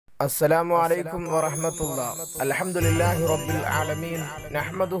السلام عليكم ورحمة الله. الحمد لله رب العالمين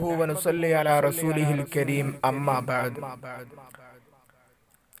نحمده ونصلي على رسوله الكريم أما بعد.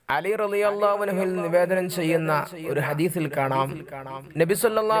 അലി റളിയല്ലാഹു അൻഹു നിവേദനം ചെയ്യുന്ന ഒരു ഹദീസിൽ കാണാം, നബി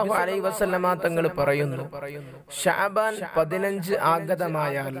സല്ലല്ലാഹു അലൈഹി വസല്ലമ തങ്ങൾ പറയുന്നു, ശഅബാൻ 15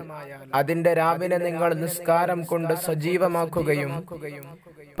 ആഗതമായാൽ അതിന്റെ രാവിനെ നിങ്ങൾ നിസ്കാരം കൊണ്ട് സജീവമാക്കുകയും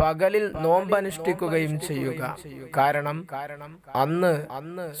പകലിൽ നോമ്പനുഷ്ഠിക്കുകയും ചെയ്യുക. കാരണം അന്ന്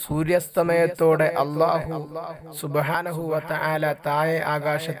സൂര്യാസ്തമയത്തോടെ അല്ലാഹു സുബ്ഹാനഹു വ തആല താഴെ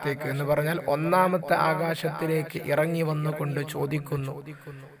ആകാശത്തേക്ക് എന്ന് പറഞ്ഞാൽ ഒന്നാമത്തെ ആകാശത്തിലേക്ക് ഇറങ്ങി വന്നുകൊണ്ട് ചോദിക്കുന്നു,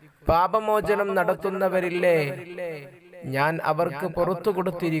 പാപമോചനം നടത്തുന്നവരില്ലേ, ഞാൻ അവർക്ക് പുറത്തു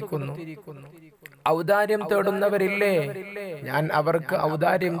കൊടുത്തിരിക്കുന്നു. ഔദാര്യം തേടുന്നവരില്ലേ, ഞാൻ അവർക്ക്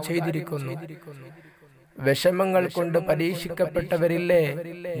ഔദാര്യം ചെയ്തിരിക്കുന്നു. വിഷമങ്ങൾ കൊണ്ട് പരീക്ഷിക്കപ്പെട്ടവരില്ലേ,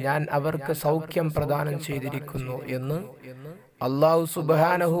 ഞാൻ അവർക്ക് സൗഖ്യം പ്രദാനം ചെയ്തിരിക്കുന്നു എന്ന് അല്ലാഹു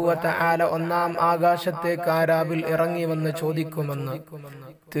സുബ്ഹാനഹു വ തആല ഒന്നാം ആകാശത്തേക്ക് ആരാവിൽ ഇറങ്ങി വന്ന് ചോദിക്കുമെന്ന്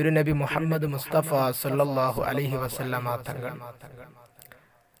തിരുനബി മുഹമ്മദ് മുസ്തഫ സല്ലല്ലാഹു അലൈഹി വസല്ലമ തങ്ങൾ.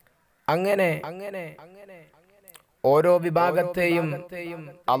 അങ്ങനെ ഓരോ വിഭാഗത്തെയും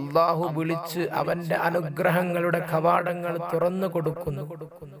അല്ലാഹു വിളിച്ച് അവന്റെ അനുഗ്രഹങ്ങളുടെ കവാടങ്ങൾ തുറന്നു കൊടുക്കുന്നു.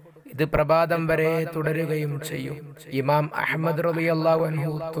 ഇത് പ്രഭാതം വരെ തുടരുകയും ചെയ്യും. ഇമാം അഹ്മദ് റളിയല്ലാഹു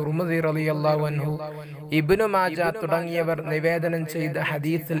അൻഹു, തുർമുദി റളിയല്ലാഹു അൻഹു, ഇബ്നു മാജ തുടങ്ങിയവർ നിവേദനം ചെയ്ത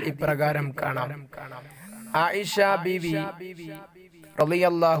ഹദീസിൽ ഇപ്രകാരം കാണാം. ആയിഷ ബീവി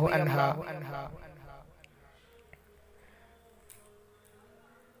റളിയല്ലാഹു അൻഹ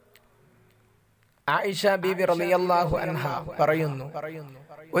ആയിഷ ബീവി റളിയല്ലാഹു അൻഹ പറയുന്നു,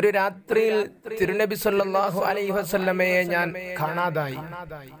 ഒരു രാത്രിയിൽ തിരുനബി സല്ലല്ലാഹു അലൈഹി വസല്ലമയെ ഞാൻ കാണാതായി.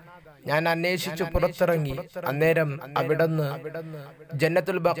 ഞാൻ അന്വേഷിച്ചു പുറത്തിറങ്ങി. അന്നേരം അവിടുന്ന്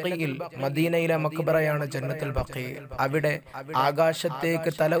ജന്നത്തുൽ ബഖീൽ, മദീനയിലെ മഖ്ബറയാണ് ജന്നത്തുൽ ബഖീൽ, അവിടെ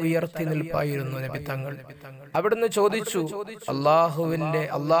ആകാശത്തേക്ക് തല ഉയർത്തി നിൽപ്പായിരുന്നു നബി തങ്ങൾ. അവിടുന്ന് ചോദിച്ചു,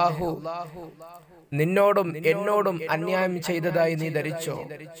 അല്ലാഹു നിന്നോടും എന്നോടും അന്യായം ചെയ്തതായി നീ ധരിച്ചോ?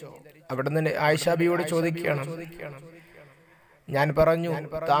 അവിടുന്ന് ആയിഷാബിയോട് ചോദിക്കണം. ഞാൻ പറഞ്ഞു,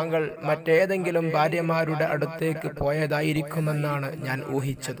 താങ്കൾ മറ്റേതെങ്കിലും ഭാര്യമാരുടെ അടുത്തേക്ക് പോയതായിരിക്കുമെന്നാണ് ഞാൻ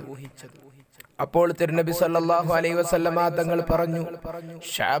ഊഹിച്ചത്. അപ്പോൾ തിരുനബി സല്ലല്ലാഹു അലൈഹി വസല്ലമ തങ്ങൾ പറഞ്ഞു,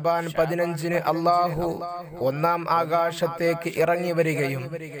 ശഅബാൻ 15 അല്ലാഹു ഒന്നാം ആകാശത്തേക്ക് ഇറങ്ങി വരികയും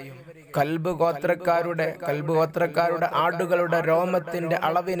കൽബ് ഗോത്രക്കാരുടെ ആടുകളുടെ രോമത്തിന്റെ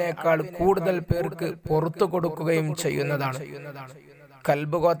അളവിനേക്കാൾ കൂടുതൽ പേർക്ക് പുറത്തു കൊടുക്കുകയും ചെയ്യുന്നതാണ്.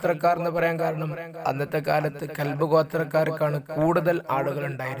 കൽബ് ഗോത്രക്കാർ എന്ന് പറയാൻ കാരണം അന്നത്തെ കാലത്ത് കൽബ് ഗോത്രക്കാർക്കാണ് കൂടുതൽ ആടുകൾ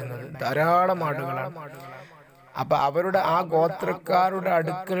ഉണ്ടായിരുന്നത്, ധാരാളം ആടുകളാണ്. അപ്പൊ അവരുടെ ആ ഗോത്രക്കാരുടെ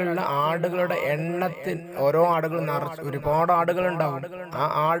അടുക്കലുള്ള ആടുകളുടെ എണ്ണത്തിൽ ഓരോ ആടുകൾ ഒരുപാട് ആടുകൾ ഉണ്ടാവും. ആ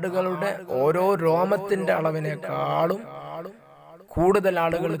ആടുകളുടെ ഓരോ രോമത്തിന്റെ അളവിനേക്കാളും കൂടുതൽ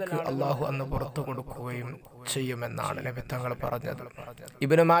ആളുകൾക്ക് അള്ളാഹു അന്ന് പുറത്തു കൊടുക്കുകയും ചെയ്യുമെന്നാണ് നബി തങ്ങൾ പറഞ്ഞത്.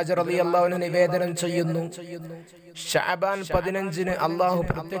 ഇബ്നു മാജ റളിയല്ലാഹു അൻഹു നിവേദനം ചെയ്യുന്നു, ശഅബാൻ 15 അള്ളാഹു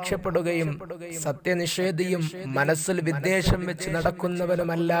പ്രത്യക്ഷപ്പെടുകയും സത്യനിഷേധിയും മനസ്സിൽ വിദ്വേഷം വെച്ച്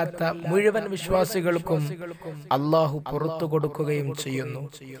നടക്കുന്നവനുമല്ലാത്ത മുഴുവൻ വിശ്വാസികൾക്കും അള്ളാഹു പുറത്തു കൊടുക്കുകയും ചെയ്യുന്നു.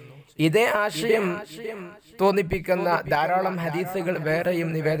 ഇതേ ആശയം തോന്നിപ്പിക്കുന്ന ധാരാളം ഹദീസുകൾ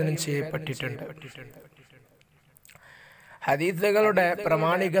വേറെയും നിവേദനം ചെയ്യപ്പെട്ടിട്ടുണ്ട്. ഹദീസുകളുടെ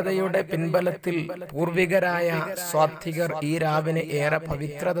പ്രാമാണികതയുടെ പിൻബലത്തിൽ പൂർവികരായ സ്വാത്വികർ ഈ രാവിനെ ഏറെ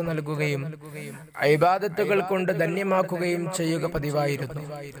പവിത്രത നൽകുകയും ഇബാദത്തുകൾ കൊണ്ട് ധന്യമാക്കുകയും ചെയ്യുക പതിവായിരുന്നു.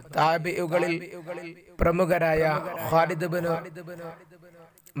 താബിഉകളിൽ പ്രമുഖരായ ഖാലിദ് ഇബ്നു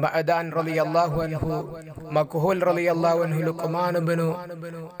മഅദാൻ റളിയല്ലാഹു അൻഹു, മഖ്ഹൂൽ റളിയല്ലാഹു അൻഹു, ലുഖ്മാൻ ഇബ്നു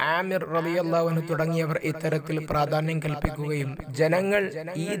ആമിർ റളിയല്ലാഹു അൻഹു തുടങ്ങിയവർ ഇത്തരത്തിൽ പ്രാധാന്യം കൽപ്പിക്കുകയും ജനങ്ങൾ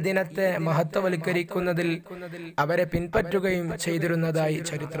ഈ ദിനത്തെ മഹത്വവൽക്കരിക്കുന്നതിൽ അവരെ പിൻപറ്റുകയും ചെയ്തിരുന്നതായി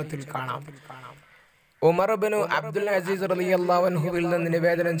ചരിത്രത്തിൽ കാണാം. ഉമർ ഇബ്നു അബ്ദുൽ അസീസ് റളിയല്ലാഹു അൻഹുവിൽ നിന്ന്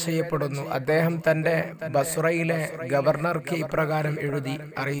നിവേദനം ചെയ്യപ്പെടുന്നു, അദ്ദേഹം തന്റെ ബസ്രയിലെ ഗവർണർക്ക് ഇപ്രകാരം എഴുതി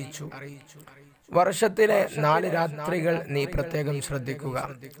അറിയിച്ചു, വർഷത്തിലെ 4 രാത്രികൾ നീ പ്രത്യേകം ശ്രദ്ധിക്കുക.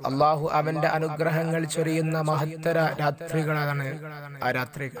 അള്ളാഹു അവന്റെ അനുഗ്രഹങ്ങൾ ചൊരിയുന്ന മഹത്തര രാത്രികളാണ് ആ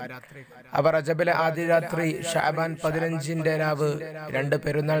രാത്രികൾ. അവ റജബിലെ ആദ്യ രാത്രി, ശഅബാൻ 15 രാവ്, 2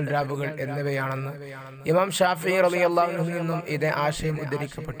 പെരുന്നാൾ രാവുകൾ എന്നിവയാണെന്ന് ഇമാം ഷാഫിഈ റളിയല്ലാഹു അൻഹു നിന്നും ഇതേ ആശയം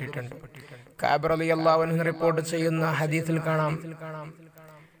ഉദ്ധരിക്കപ്പെട്ടിട്ടുണ്ട്. കഅബ് റളിയല്ലാഹു അൻഹു റിപ്പോർട്ട് ചെയ്യുന്ന ഹദീസിൽ കാണാം,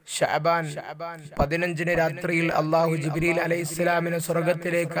 ശഅബാൻ 15 രാത്രിയിൽ അല്ലാഹു ജിബ്രീൽ അലൈഹിസ്സലാമിനെ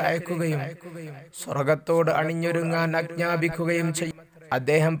സ്വർഗത്തിലേക്ക് അയക്കുകയും സ്വർഗത്തോട് അണിഞ്ഞൊരുങ്ങാൻ ആജ്ഞാപിക്കുകയും ചെയ്യും.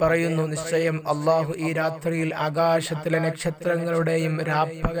 അദ്ദേഹം പറയുന്നു, നിശ്ചയം അല്ലാഹു ഈ രാത്രിയിൽ ആകാശത്തിലെ നക്ഷത്രങ്ങളുടെയും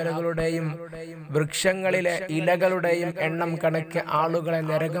രാപ്പകലുകളുടെയും വൃക്ഷങ്ങളിലെ ഇലകളുടെയും എണ്ണം കണക്കെ ആളുകളെ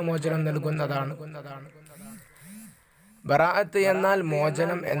നരകമോചനം നൽകുന്നതാണ്. ബറാഅത്ത് എന്നാൽ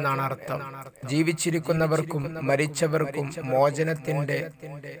മോചനം എന്നാണ് അർത്ഥം. ജീവിച്ചിരിക്കുന്നവർക്കും മരിച്ചവർക്കും മോചനത്തിന്റെ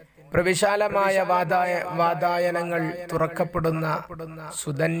പ്രവിശാലമായ വാതായനങ്ങൾ തുറക്കപ്പെടുന്ന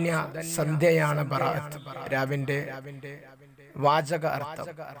സുധന്യ സന്ധ്യയാണ് ബറാഅത്ത്. രാവിന്റെ വാചക അർത്ഥം.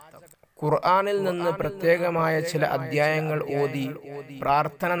 ഖുർആനിൽ നിന്ന് പ്രത്യേകമായ ചില അധ്യായങ്ങൾ ഓതി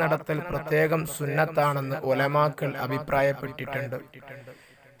പ്രാർത്ഥന നടത്തൽ പ്രത്യേകം സുന്നത്താണെന്ന് ഉലമാക്കൾ അഭിപ്രായപ്പെട്ടിട്ടുണ്ട്.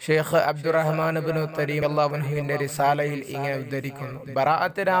 ഷെയ്ഖ് അബ്ദുറഹ്മാൻ ഇബ്നു തരീം അല്ലാഹുവിന്റെ റിസാലയിൽ ഇങ്ങനെ ഉദ്ധരിക്കുന്നു: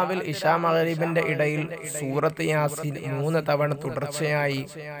 ബറാഅത്ത് രാവിൽ ഇശാ മഗ്രിബിന്റെ ഇടയിൽ സൂറത്ത് യാസീൻ 3 തവണ തുടർച്ചയായി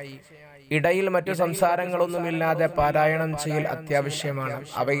ഇടയിൽ മറ്റു സംസാരങ്ങളൊന്നുമില്ലാതെ പാരായണം ചെയ്യൽ അത്യാവശ്യമാണ്.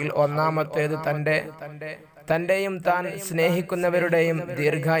 അവയിൽ ഒന്നാമത്തേത് തന്റെയും താൻ സ്നേഹിക്കുന്നവരുടെയും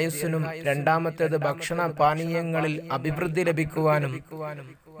ദീർഘായുസ്സിനും, രണ്ടാമത്തേത് ഭക്ഷണ പാനീയങ്ങളിൽ അഭിവൃദ്ധി ലഭിക്കുവാനും,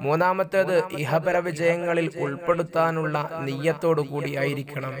 മൂന്നാമത്തേത് ഇഹപര വിജയങ്ങളിൽ ഉൾപ്പെടുത്താനുള്ള നിയ്യത്തോടു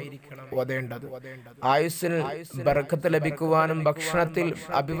കൂടിയായിരിക്കണം ഓതേണ്ടത്. ആയുസ്സിൽ ബർക്കത്ത് ലഭിക്കുവാനും ഭക്ഷണത്തിൽ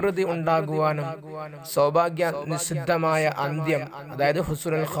അഭിവൃദ്ധി ഉണ്ടാകുവാനും സൗഭാഗ്യ നിഷിദ്ധമായ അന്ത്യം, അതായത്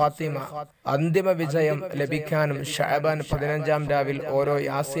ഹുസ്നുൽ ഖാത്തിമ, അന്തിമ വിജയം ലഭിക്കാനും ശഅബാൻ 15-ാം രാവിൽ ഓരോ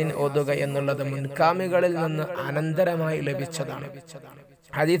യാസീൻ ഓതുക എന്നുള്ളത് മുൻകാമികളിൽ നിന്ന് അനന്തരമായി ലഭിച്ചതാണ്.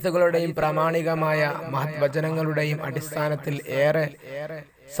 ഹദീസുകളുടെയും പ്രാമാണികമായ മഹത് വചനങ്ങളുടെയും അടിസ്ഥാനത്തിൽ ഏറെ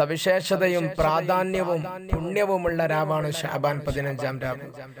സവിശേഷതയും പ്രാധാന്യവും പുണ്യവുമുള്ള രാവാണ് ശഅബാൻ 15-ാം രാവ്.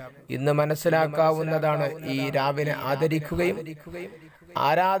 ഇന്ന് മനസ്സിലാക്കാവുന്നതാണ് ഈ രാവിനെ ആദരിക്കുകയും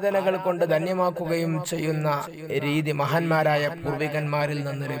ആരാധനകൾ കൊണ്ട് ധന്യമാക്കുകയും ചെയ്യുന്ന രീതി മഹാന്മാരായ പൂർവികന്മാരിൽ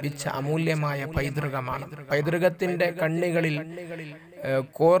നിന്ന് ലഭിച്ച അമൂല്യമായ പൈതൃകമാണ്. പൈതൃകത്തിന്റെ കണ്ണികളിൽ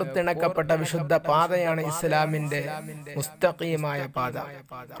കോർത്തിണക്കപ്പെട്ട വിശുദ്ധ പാതയാണ് ഇസ്ലാമിന്റെ മുസ്തഖീമായ പാത.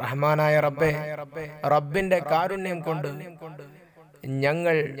 റഹ്മാനായ റബ്ബിന്റെ കാരുണ്യം കൊണ്ട്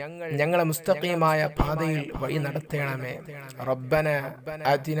ഞങ്ങളെ മുസ്തഖീമായ പാതയിൽ വഴി നടത്തണമേ. റബ്ബന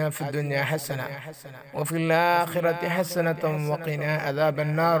ആതിനാ ഫിദ്ദുനിയ ഹസന വഫിൽ ആഖിറതി ഹസനതൻ വഖിനാ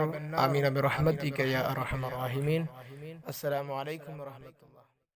അദാബന്നാർ. ആമീൻ ബിറഹ്മതിക യാ അർഹമർ റഹീമീൻ. അസ്സലാമു അലൈക്കും വറഹ്മത്തുള്ളാഹി.